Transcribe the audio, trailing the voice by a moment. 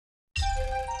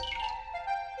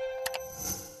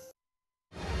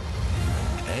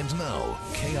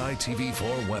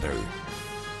KITV4 weather.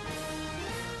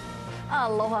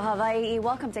 Aloha Hawaii.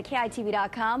 Welcome to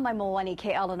KITV.com. I'm Moani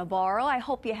Ke'ala Navarro. I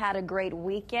hope you had a great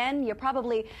weekend. You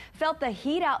probably felt the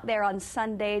heat out there on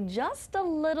Sunday just a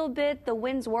little bit. The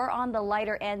winds were on the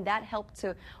lighter end. That helped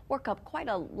to work up quite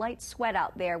a light sweat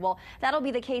out there. Well, that'll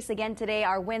be the case again today.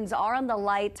 Our winds are on the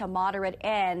light to moderate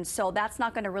end, so that's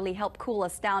not going to really help cool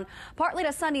us down. Partly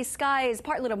to sunny skies,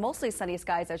 partly to mostly sunny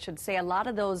skies, I should say. A lot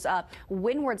of those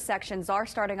windward sections are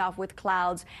starting off with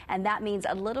clouds, and that means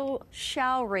a little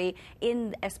showery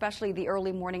in especially the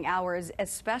early morning hours,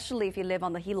 especially if you live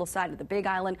on the Hilo side of the Big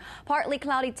Island. Partly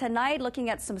cloudy tonight,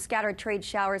 looking at some scattered trade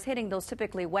showers hitting those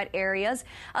typically wet areas.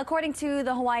 According to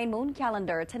the Hawaiian moon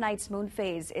calendar, tonight's moon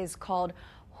phase is called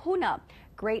Huna.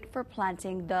 Great for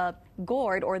planting the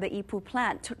gourd or the ipu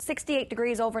plant. 68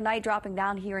 degrees overnight, dropping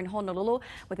down here in Honolulu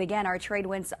with again our trade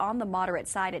winds on the moderate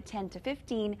side at 10 to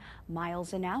 15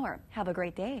 miles an hour. Have a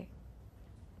great day.